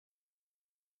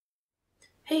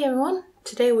Hey everyone!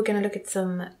 Today we're going to look at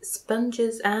some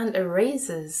sponges and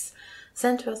erasers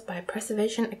sent to us by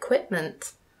Preservation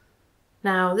Equipment.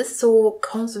 Now this is all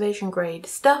conservation grade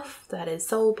stuff that is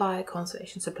sold by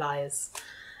conservation suppliers,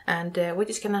 and we're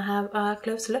just going to have a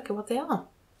closer look at what they are.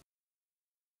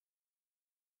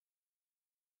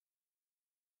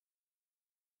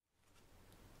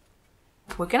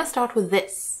 We're going to start with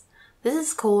this. This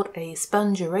is called a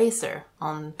sponge eraser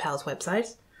on PEL's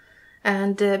website.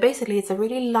 And basically it's a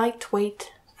really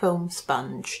lightweight foam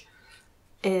sponge.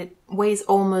 It weighs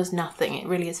almost nothing. It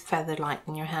really is feather light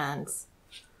in your hands.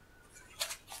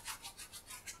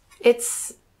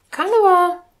 It's kind of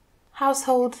a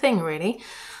household thing, really.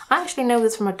 I actually know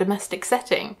this from a domestic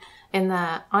setting, in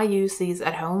that I use these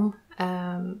at home,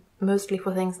 mostly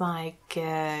for things like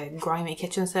grimy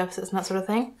kitchen surfaces and that sort of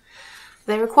thing.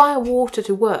 They require water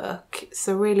to work,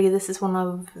 so really this is one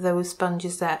of those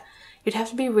sponges that you'd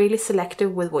have to be really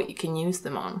selective with what you can use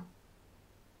them on.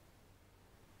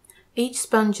 Each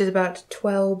sponge is about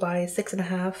 12 by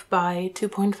 6.5 by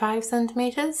 2.5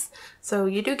 centimeters, so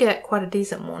you do get quite a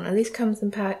decent one. And these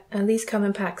come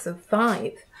in packs of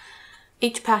 5.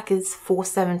 Each pack is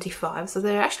 $4.75, so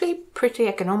they're actually pretty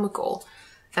economical.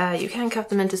 You can cut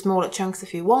them into smaller chunks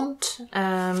if you want,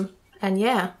 and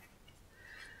yeah.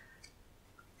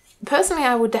 Personally,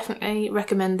 I would definitely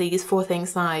recommend these for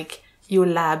things like your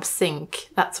lab sink,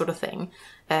 that sort of thing.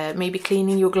 Maybe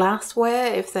cleaning your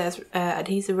glassware if there's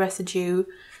adhesive residue,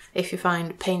 if you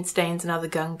find paint stains and other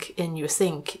gunk in your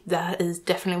sink. That is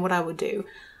definitely what I would do.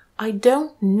 I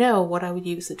don't know what I would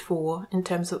use it for in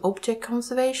terms of object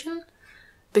conservation,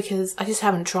 because I just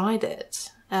haven't tried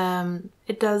it.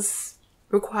 It does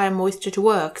require moisture to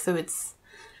work, so it's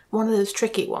one of those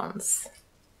tricky ones.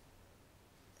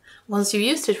 Once you've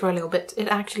used it for a little bit, it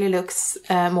actually looks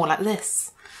more like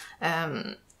this.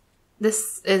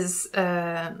 This is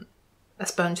a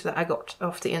sponge that I got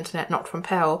off the internet, not from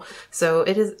PEL, so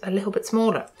it is a little bit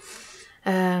smaller,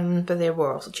 but they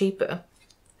were also cheaper.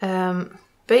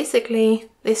 Basically,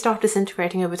 they start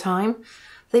disintegrating over time.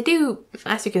 They do,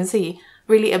 as you can see,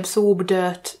 really absorb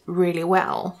dirt really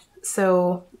well,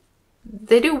 so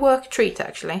they do work a treat,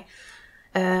 actually.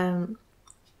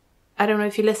 I don't know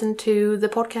if you listened to the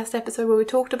podcast episode where we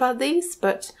talked about these,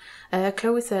 but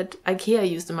Chloe said IKEA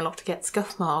used them a lot to get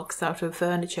scuff marks out of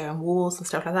furniture and walls and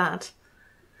stuff like that.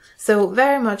 So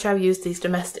very much I've used these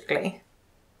domestically.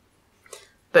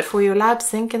 But for your lab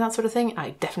sink and that sort of thing,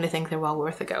 I definitely think they're well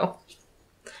worth a go.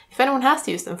 If anyone has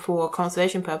used them for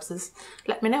conservation purposes,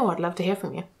 let me know. I'd love to hear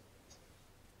from you.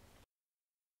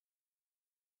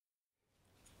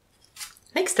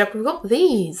 Next up, we've got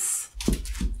these.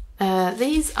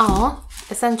 These are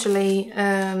essentially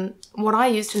what I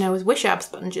used to know as wish-ab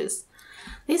sponges.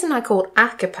 These are now called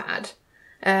Acapad.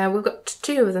 We've got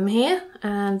 2 of them here,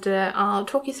 and I'll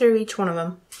talk you through each one of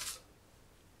them.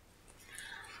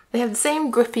 They have the same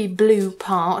grippy blue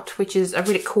part, which is a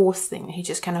really coarse thing that you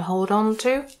just kind of hold on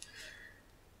to.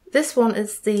 This one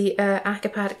is the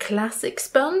Acapad Classic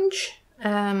Sponge,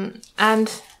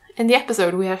 and in the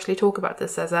episode we actually talk about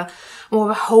this as a more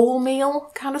of a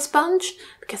wholemeal kind of sponge,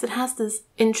 because it has this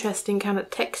interesting kind of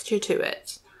texture to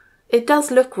it. It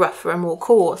does look rougher and more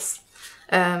coarse,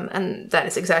 and that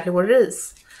is exactly what it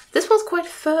is. This one's quite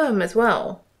firm as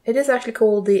well. It is actually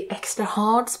called the extra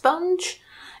hard sponge.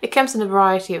 It comes in a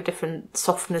variety of different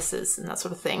softnesses and that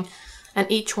sort of thing,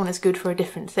 and each one is good for a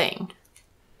different thing.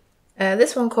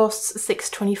 This one costs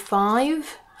 $6.25,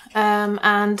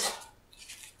 and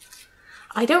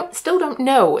I still don't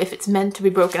know if it's meant to be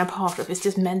broken apart or if it's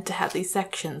just meant to have these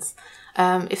sections.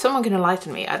 If someone can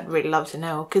enlighten me, I'd really love to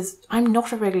know, because I'm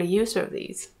not a regular user of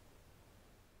these.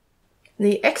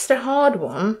 The extra hard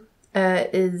one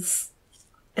is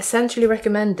essentially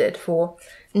recommended for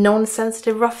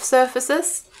non-sensitive rough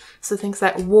surfaces, so things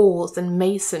like walls and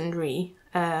masonry,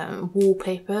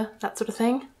 wallpaper, that sort of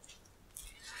thing.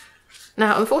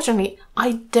 Now, unfortunately,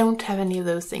 I don't have any of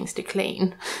those things to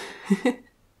clean.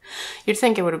 You'd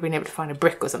think I would have been able to find a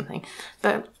brick or something,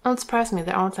 but unsurprisingly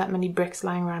there aren't that many bricks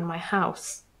lying around my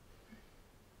house.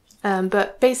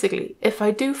 But basically, if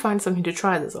I do find something to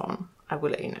try this on, I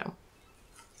will let you know.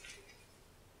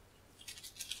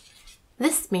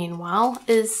 This, meanwhile,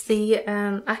 is the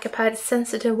Acapad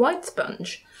Sensitive White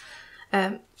Sponge.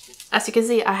 As you can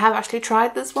see, I have actually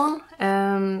tried this one.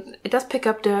 It does pick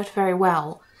up dirt very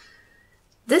well.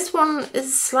 This one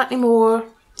is slightly more,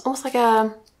 almost like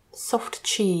a soft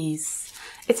cheese.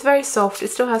 It's very soft. It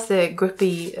still has the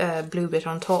grippy blue bit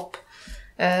on top.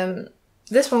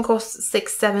 This one costs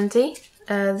 $6.70.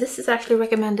 This is actually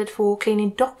recommended for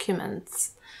cleaning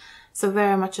documents, so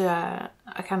very much a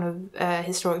kind of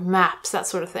historic maps, that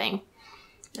sort of thing.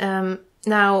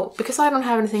 Now, because I don't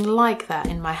have anything like that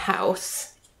in my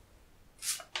house,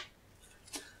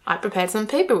 I prepared some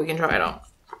paper we can try it on.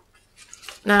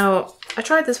 Now, I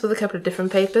tried this with a couple of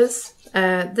different papers.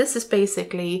 This is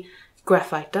basically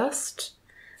graphite dust,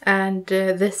 and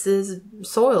this is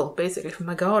soil, basically, from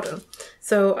my garden.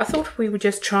 So I thought we would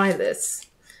just try this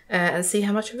and see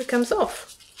how much of it comes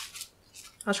off.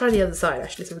 I'll try the other side,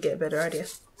 actually, so we get a better idea.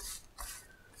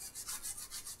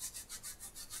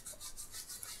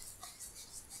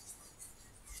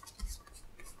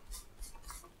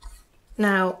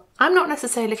 Now, I'm not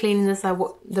necessarily cleaning this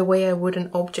the way I would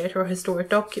an object or a historic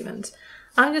document.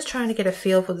 I'm just trying to get a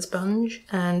feel for the sponge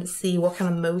and see what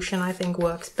kind of motion I think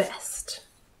works best.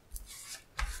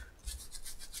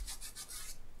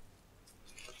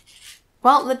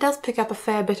 Well, it does pick up a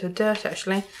fair bit of dirt,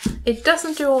 actually. It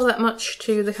doesn't do all that much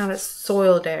to the kind of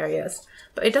soiled areas,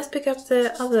 but it does pick up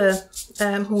the other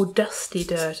more dusty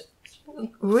dirt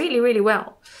really, really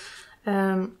well.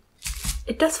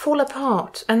 It does fall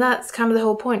apart, and that's kind of the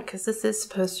whole point, because this is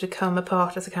supposed to come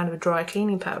apart as a kind of a dry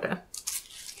cleaning powder.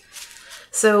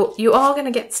 So you are going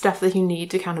to get stuff that you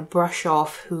need to kind of brush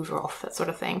off, hoover off, that sort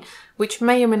of thing, which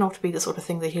may or may not be the sort of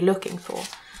thing that you're looking for.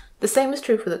 The same is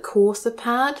true for the coarser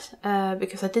pad,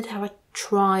 because I did have a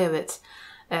try of it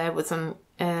with some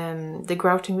the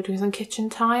grouting between some kitchen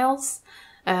tiles,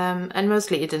 and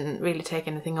mostly it didn't really take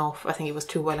anything off. I think it was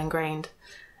too well ingrained.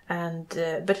 And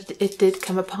but it did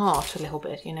come apart a little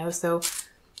bit, you know, so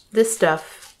this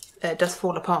stuff does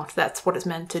fall apart. That's what it's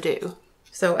meant to do.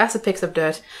 So as it picks up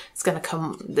dirt, it's gonna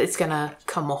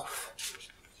come off.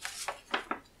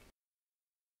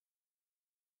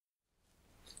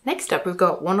 Next up, we've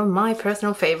got one of my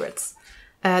personal favorites.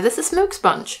 This is smoke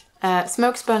sponge.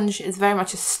 Smoke sponge is very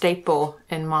much a staple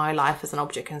in my life as an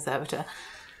object conservator.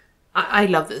 I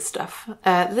love this stuff.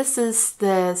 This is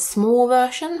the small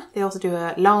version. They also do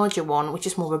a larger one, which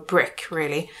is more of a brick,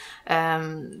 really,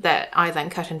 that I then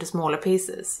cut into smaller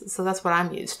pieces. So that's what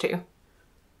I'm used to.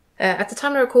 At the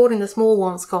time of recording, the small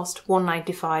ones cost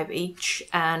 $1.95 each,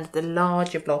 and the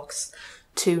larger blocks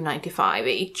 $2.95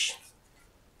 each.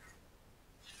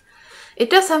 It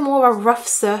does have more of a rough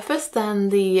surface than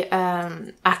the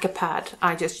Acapad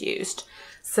I just used.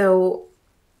 So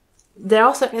there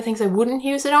are certainly things I wouldn't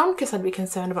use it on because I'd be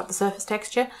concerned about the surface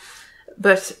texture,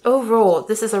 but overall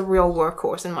this is a real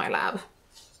workhorse in my lab.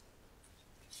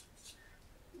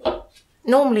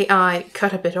 Normally I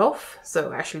cut a bit off,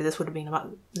 so actually this would have been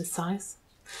about this size.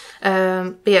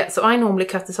 But yeah, so I normally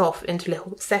cut this off into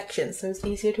little sections so it's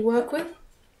easier to work with.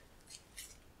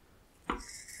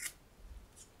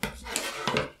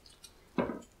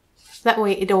 That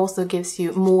way it also gives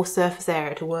you more surface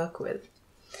area to work with.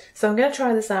 So I'm going to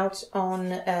try this out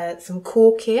on some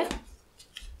cork here,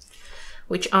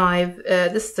 which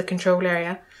this is the control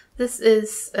area. This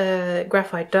is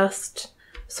graphite dust,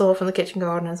 soil from the kitchen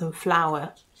garden and some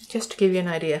flour, just to give you an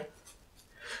idea.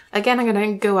 Again, I'm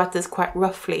going to go at this quite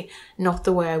roughly, not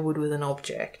the way I would with an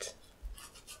object.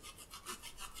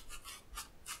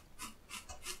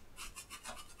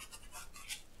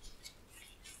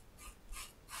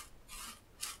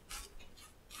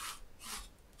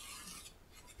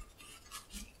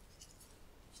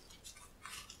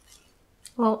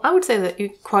 Well, I would say that you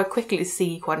quite quickly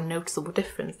see quite a noticeable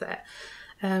difference there.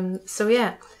 So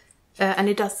yeah, and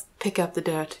it does pick up the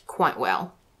dirt quite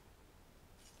well.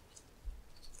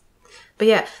 But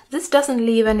yeah, this doesn't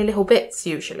leave any little bits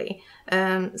usually.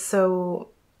 So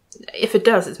if it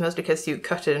does, it's mostly because you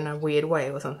cut it in a weird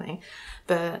way or something.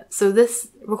 But so this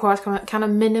requires kind of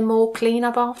minimal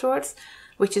cleanup afterwards,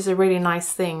 which is a really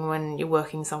nice thing when you're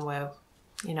working somewhere,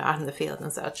 you know, out in the field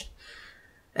and such.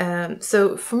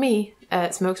 So for me,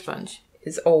 smoke sponge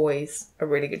is always a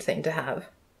really good thing to have.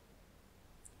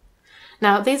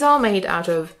 Now, these are made out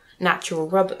of natural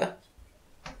rubber,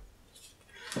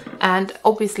 and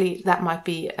obviously that might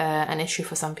be an issue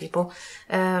for some people.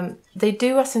 They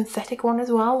do a synthetic one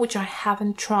as well, which I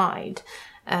haven't tried.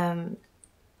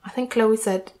 I think Chloe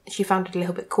said she found it a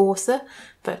little bit coarser,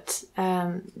 but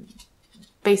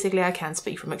basically I can't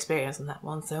speak from experience on that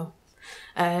one, so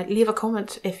leave a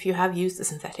comment if you have used the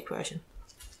synthetic version.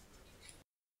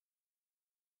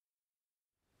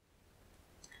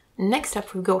 Next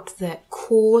up, we've got the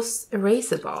coarse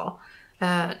eraser bar.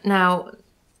 Now,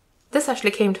 this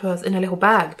actually came to us in a little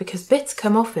bag because bits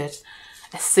come off it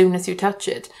as soon as you touch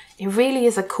it. It really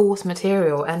is a coarse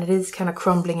material and it is kind of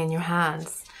crumbling in your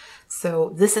hands.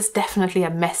 So this is definitely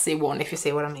a messy one, if you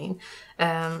see what I mean.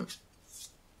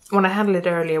 When I handled it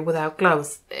earlier without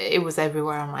gloves, it was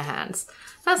everywhere on my hands.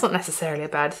 That's not necessarily a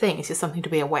bad thing, it's just something to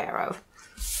be aware of.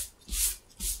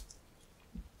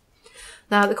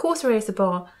 Now, the coarse eraser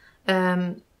bar,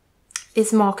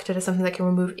 is marketed as something that can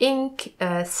remove ink,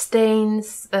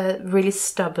 stains, really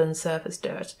stubborn surface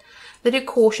dirt. They do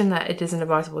caution that it isn't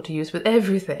advisable to use with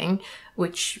everything,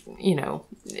 which, you know,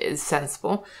 is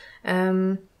sensible.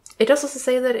 It does also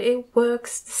say that it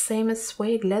works the same as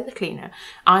suede leather cleaner.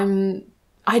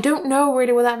 I don't know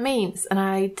really what that means, and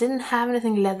I didn't have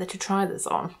anything leather to try this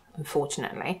on,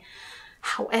 unfortunately.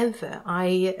 However,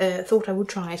 I thought I would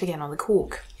try it again on the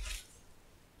cork.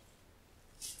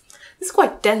 This is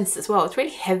quite dense as well. It's really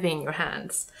heavy in your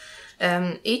hands.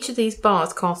 Each of these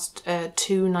bars cost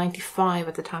 $2.95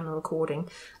 at the time of recording,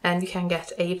 and you can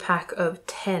get a pack of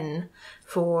 10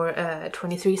 for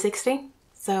 $23.60.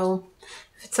 So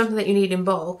if it's something that you need in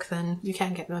bulk, then you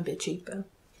can get them a bit cheaper.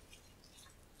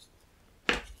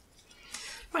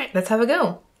 Right, let's have a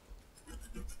go.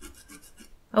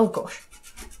 Oh gosh.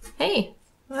 Hey,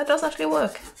 that does actually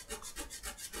work.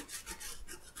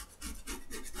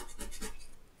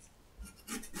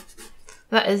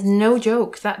 That is no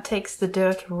joke. That takes the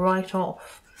dirt right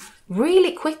off.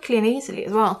 Really quickly and easily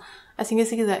as well. As you can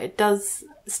see that it does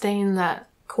stain that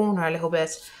corner a little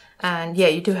bit. And yeah,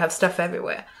 you do have stuff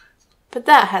everywhere. But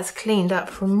that has cleaned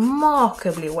up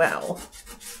remarkably well.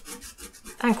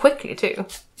 And quickly too.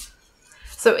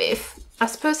 So I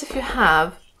suppose if you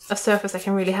have a surface that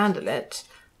can really handle it,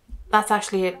 that's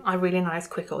actually a really nice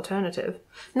quick alternative.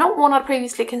 Not one I'd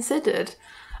previously considered.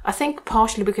 I think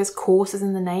partially because coarse is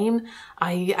in the name,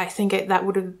 I think that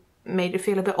would have made it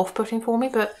feel a bit off-putting for me,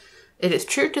 but it is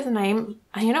true to the name,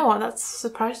 and you know what, that's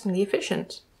surprisingly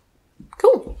efficient.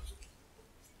 Cool.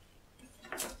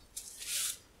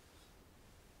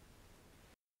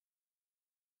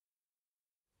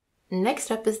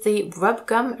 Next up is the Rub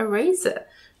Gum Eraser.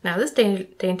 Now this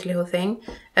dainty little thing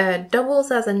doubles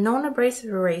as a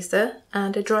non-abrasive eraser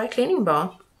and a dry cleaning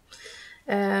bar.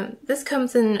 This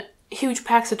comes in huge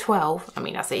packs of 12. I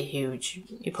mean, I say huge,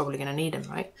 you're probably going to need them,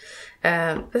 right?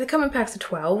 But they come in packs of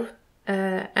 12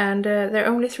 and they're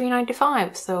only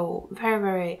 $3.95, so very,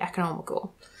 very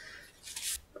economical.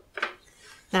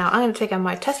 Now I'm going to take out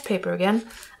my test paper again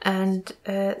and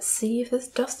see if this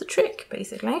does the trick,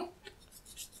 basically.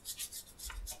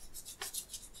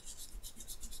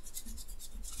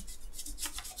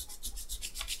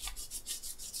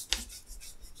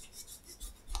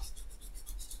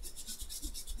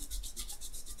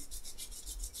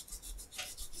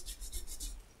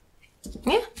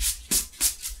 Yeah,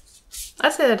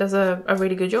 I'd say that does a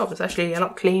really good job. It's actually a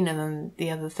lot cleaner than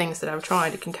the other things that I've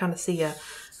tried. You can kind of see a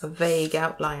vague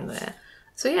outline there.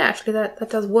 So yeah, actually that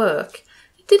does work.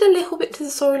 It did a little bit to the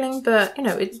soiling, but you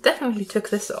know, it definitely took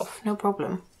this off, no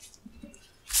problem.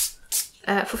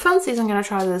 For funsies, I'm going to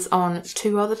try this on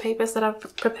 2 other papers that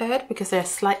I've prepared because they're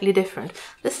slightly different.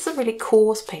 This is a really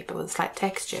coarse paper with a slight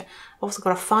texture. I've also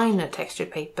got a finer textured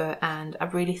paper and a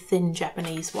really thin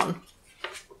Japanese one.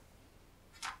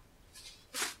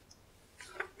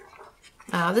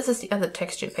 This is the other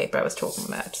textured paper I was talking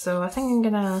about, so I think I'm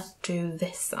gonna do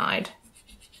this side.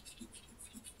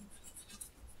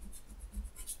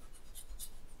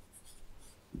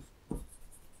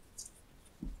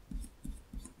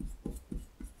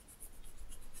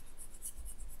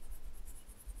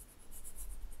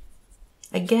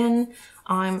 Again,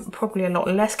 I'm probably a lot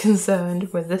less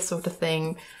concerned with this sort of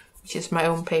thing, which is my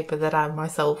own paper that I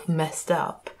myself messed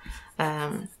up.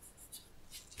 You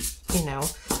know,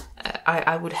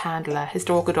 I would handle a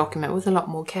historical document with a lot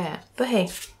more care. But hey,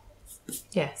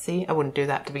 yeah, see, I wouldn't do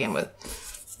that to begin with.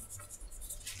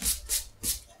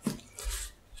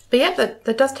 But yeah,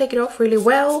 that does take it off really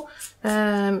well.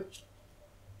 And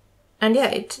yeah,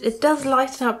 it does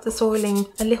lighten up the soiling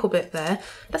a little bit there.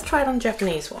 Let's try it on the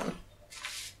Japanese one.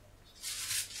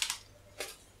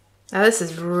 Now this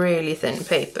is really thin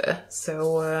paper,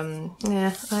 so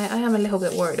yeah, I am a little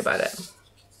bit worried about it.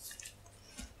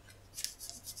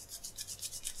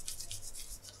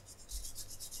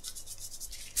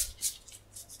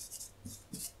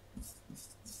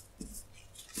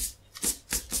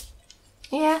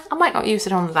 Yeah, I might not use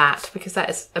it on that because that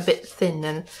is a bit thin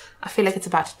and I feel like it's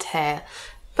about to tear.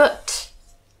 But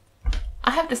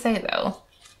I have to say though,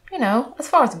 you know, as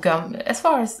far as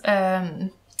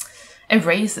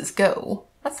erasers go,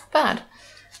 that's not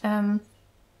bad.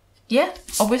 Yeah,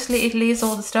 obviously it leaves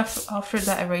all the stuff after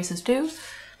that erasers do,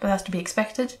 but that's to be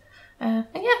expected. And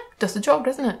yeah, does the job,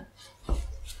 doesn't it?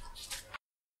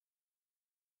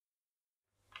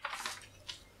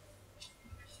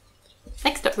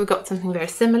 Next up, we've got something very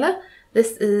similar.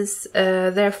 This is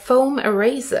their foam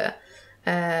eraser.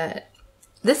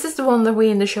 This is the one that we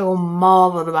in the show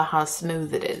marveled about how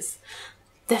smooth it is.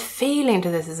 The feeling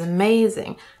to this is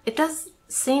amazing. It does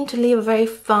seem to leave a very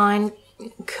fine,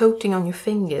 coating on your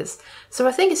fingers. So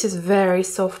I think it's just very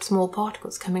soft, small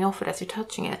particles coming off it as you're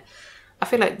touching it. I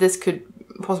feel like this could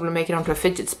possibly make it onto a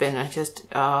fidget spinner. Just,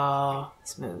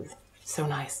 smooth. So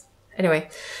nice. Anyway,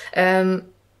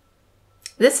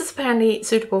 this is apparently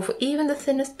suitable for even the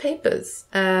thinnest papers.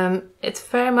 It's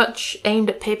very much aimed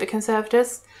at paper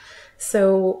conservators,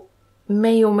 so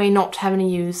may or may not have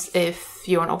any use if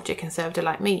you're an object conservator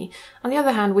like me. On the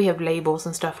other hand, we have labels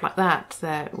and stuff like that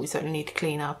that we certainly need to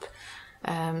clean up.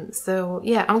 So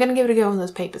yeah, I'm going to give it a go on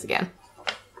those papers again.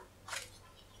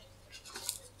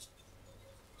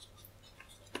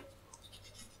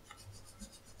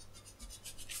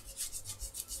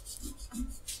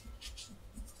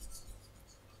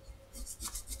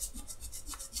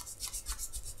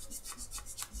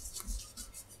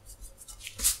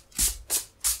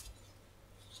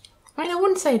 I mean, I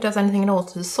wouldn't say it does anything at all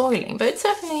to the soiling, but it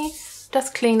certainly does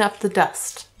clean up the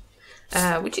dust,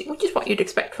 which is what you'd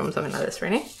expect from something like this,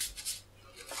 really.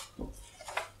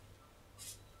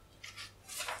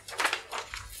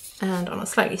 And on a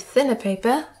slightly thinner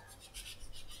paper,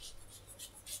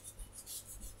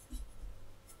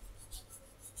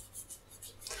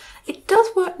 it does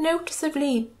work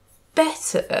noticeably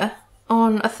better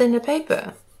on a thinner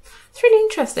paper. It's really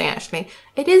interesting, actually.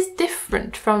 It is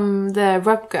different from the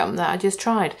rub gum that I just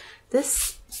tried.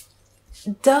 This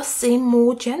does seem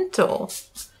more gentle.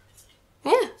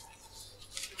 Yeah.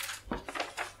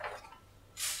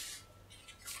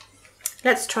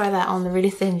 Let's try that on the really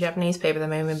thin Japanese paper that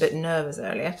made me a bit nervous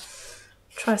earlier.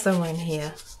 Try somewhere in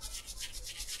here.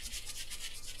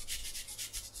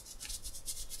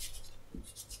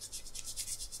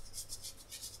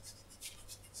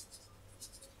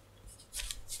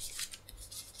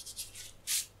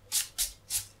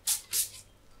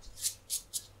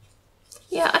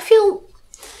 Yeah, I feel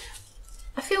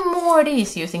more at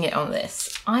ease using it on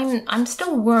this. I'm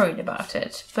still worried about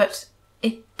it, but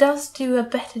it does do a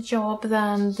better job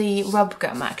than the rub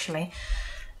gum, actually.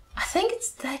 I think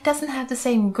it doesn't have the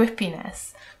same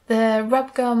grippiness. The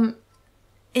rub gum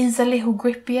is a little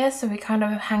grippier, so it kind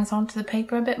of hangs onto the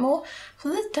paper a bit more. So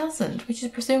this doesn't, which is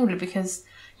presumably because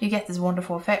you get this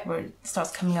wonderful effect where it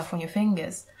starts coming off on your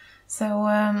fingers.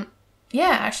 So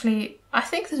yeah, actually, I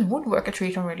think this would work a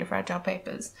treat on really fragile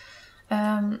papers.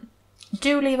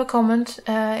 Do leave a comment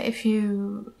if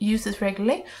you use this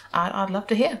regularly. I'd love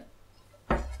to hear.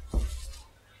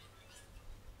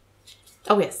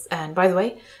 Oh yes, and by the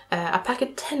way, a pack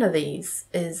of 10 of these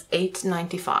is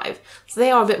 $8.95. So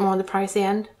they are a bit more on the pricey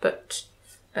end, but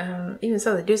even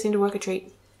so, they do seem to work a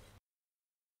treat.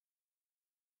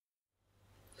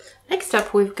 Next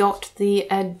up, we've got the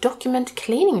document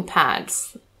cleaning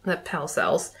pads that PEL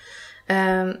sells.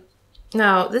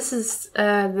 Now, this is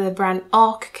the brand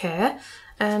Arc Care,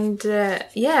 and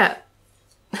yeah,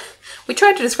 we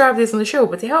tried to describe this on the show,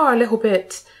 but they are a little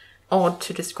bit odd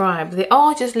to describe. They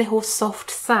are just little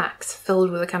soft sacks filled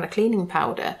with a kind of cleaning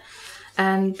powder,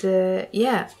 and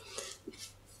yeah,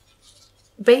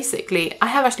 basically, I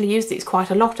have actually used these quite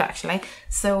a lot actually.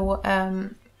 So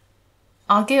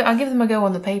I'll give them a go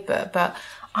on the paper, but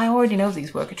I already know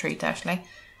these work a treat actually.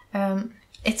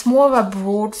 It's more of a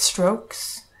broad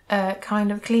strokes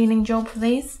kind of cleaning job for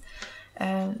these.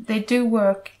 They do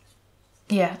work,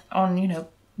 yeah, on, you know,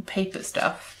 paper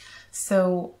stuff.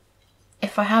 So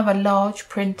if I have a large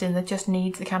printing that just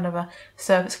needs a kind of a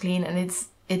surface clean and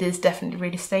it is definitely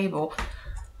really stable,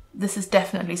 this is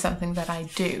definitely something that I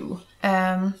do.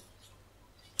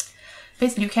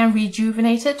 Basically, you can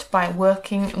rejuvenate it by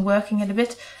working it a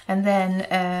bit, and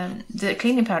then the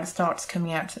cleaning powder starts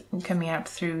coming out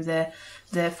through the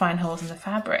fine holes in the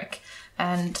fabric,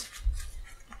 and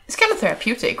it's kind of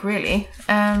therapeutic, really.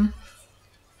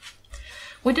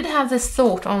 We did have this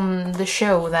thought on the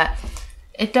show that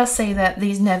it does say that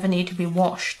these never need to be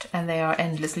washed and they are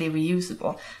endlessly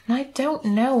reusable, and I don't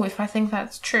know if I think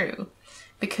that's true,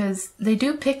 because they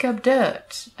do pick up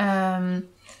dirt.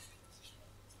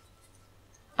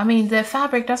 I mean, the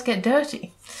fabric does get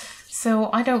dirty,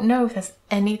 so I don't know if there's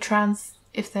any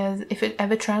if it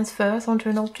ever transfers onto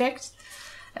an object.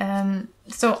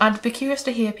 So I'd be curious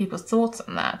to hear people's thoughts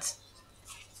on that.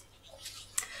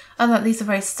 And that these are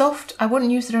very soft. I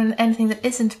wouldn't use it on anything that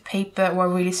isn't paper or a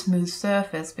really smooth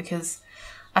surface, because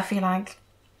I feel like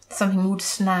something would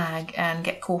snag and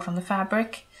get caught on the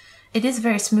fabric. It is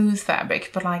very smooth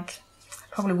fabric, but like, I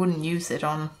probably wouldn't use it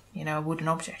on, you know, a wooden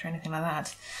object or anything like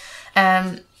that.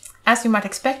 As you might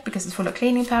expect, because it's full of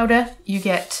cleaning powder, you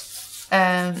get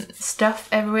stuff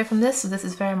everywhere from this. So this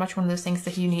is very much one of those things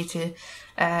that you need to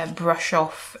brush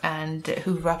off and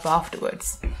hoover up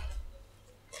afterwards.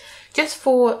 Just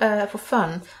for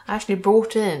fun, I actually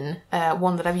brought in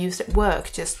one that I've used at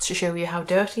work just to show you how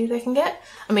dirty they can get.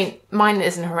 I mean, mine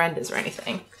isn't horrendous or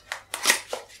anything.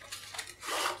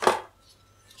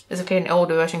 It's okay, an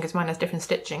older version because mine has different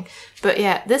stitching. But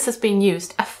yeah, this has been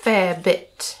used a fair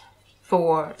bit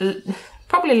for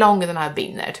probably longer than I've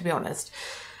been there, to be honest.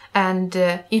 And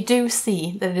you do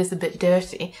see that it is a bit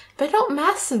dirty, but not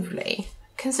massively,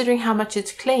 considering how much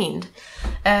it's cleaned.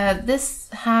 This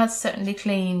has certainly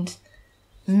cleaned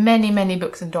many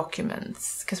books and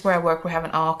documents, because where I work we have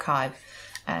an archive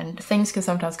and things can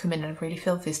sometimes come in a really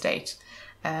filthy state.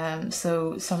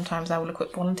 So sometimes I will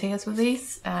equip volunteers with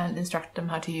these and instruct them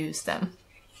how to use them.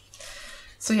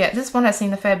 So yeah, this one has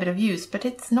seen a fair bit of use, but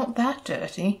it's not that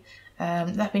dirty.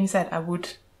 That being said, I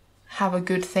would have a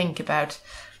good think about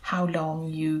how long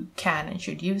you can and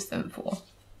should use them for.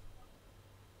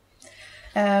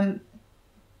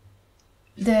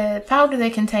 The powder they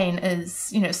contain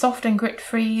is, you know, soft and grit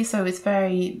free, so it's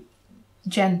very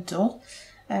gentle.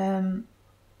 And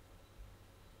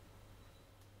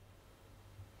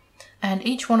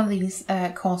each one of these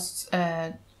costs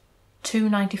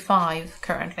 $2.95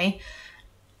 currently.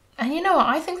 And you know what,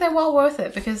 I think they're well worth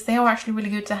it because they are actually really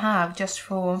good to have just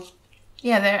for,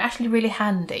 yeah, they're actually really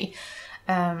handy.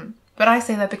 But I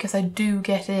say that because I do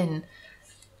get in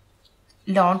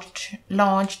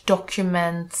large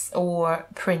documents or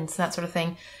prints, that sort of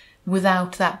thing,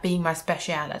 without that being my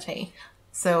speciality.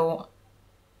 So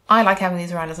I like having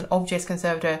these around as an objects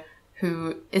conservator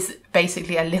who is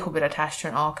basically a little bit attached to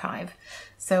an archive.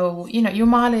 So, you know, your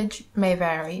mileage may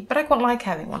vary, but I quite like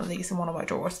having one of these in one of my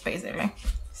drawers, basically.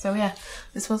 So yeah,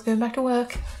 this one's going back to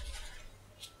work.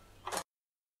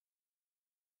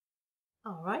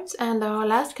 Alright, and our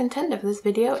last contender for this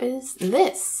video is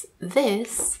this.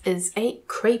 This is a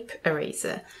crepe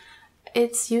eraser.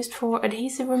 It's used for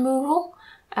adhesive removal,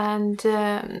 and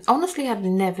honestly I've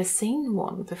never seen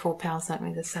one before PEL sent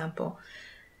me this sample.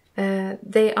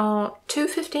 They are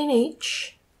 $2.15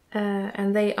 each,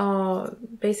 and they are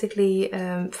basically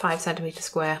 5 centimeters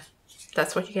square.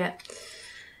 That's what you get.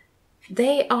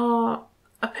 They are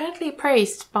apparently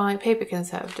praised by paper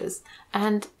conservators,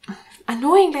 and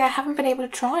annoyingly I haven't been able to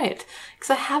try it because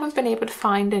I haven't been able to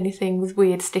find anything with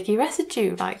weird sticky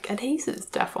residue like adhesive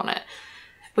stuff on it,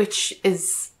 which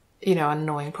is, you know, an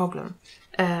annoying problem.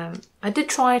 I did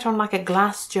try it on like a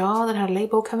glass jar that had a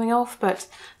label coming off, but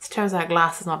it turns out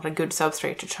glass is not a good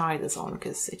substrate to try this on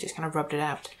because it just kind of rubbed it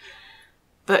out.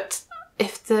 But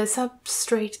if the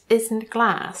substrate isn't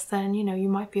glass, then, you know, you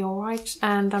might be alright,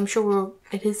 and I'm sure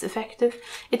it is effective.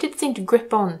 It did seem to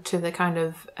grip on to the kind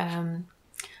of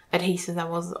adhesive that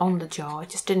was on the jar. It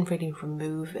just didn't really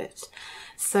remove it.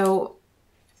 So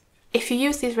if you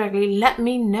use these regularly, let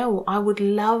me know. I would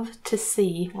love to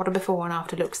see what a before and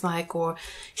after looks like, or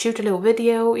shoot a little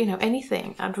video, you know,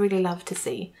 anything. I'd really love to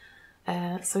see.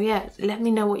 So yeah, let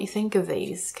me know what you think of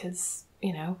these, because,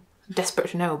 you know, I'm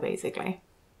desperate to know, basically.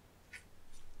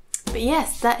 But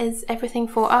yes, that is everything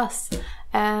for us.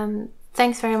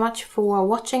 Thanks very much for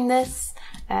watching this.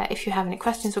 If you have any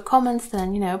questions or comments,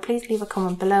 then, you know, please leave a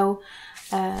comment below.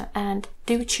 And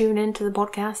do tune into the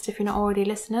podcast if you're not already a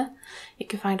listener. You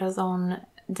can find us on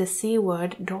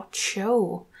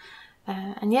thecword.show.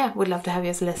 And yeah, we'd love to have you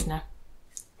as a listener.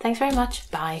 Thanks very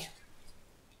much. Bye.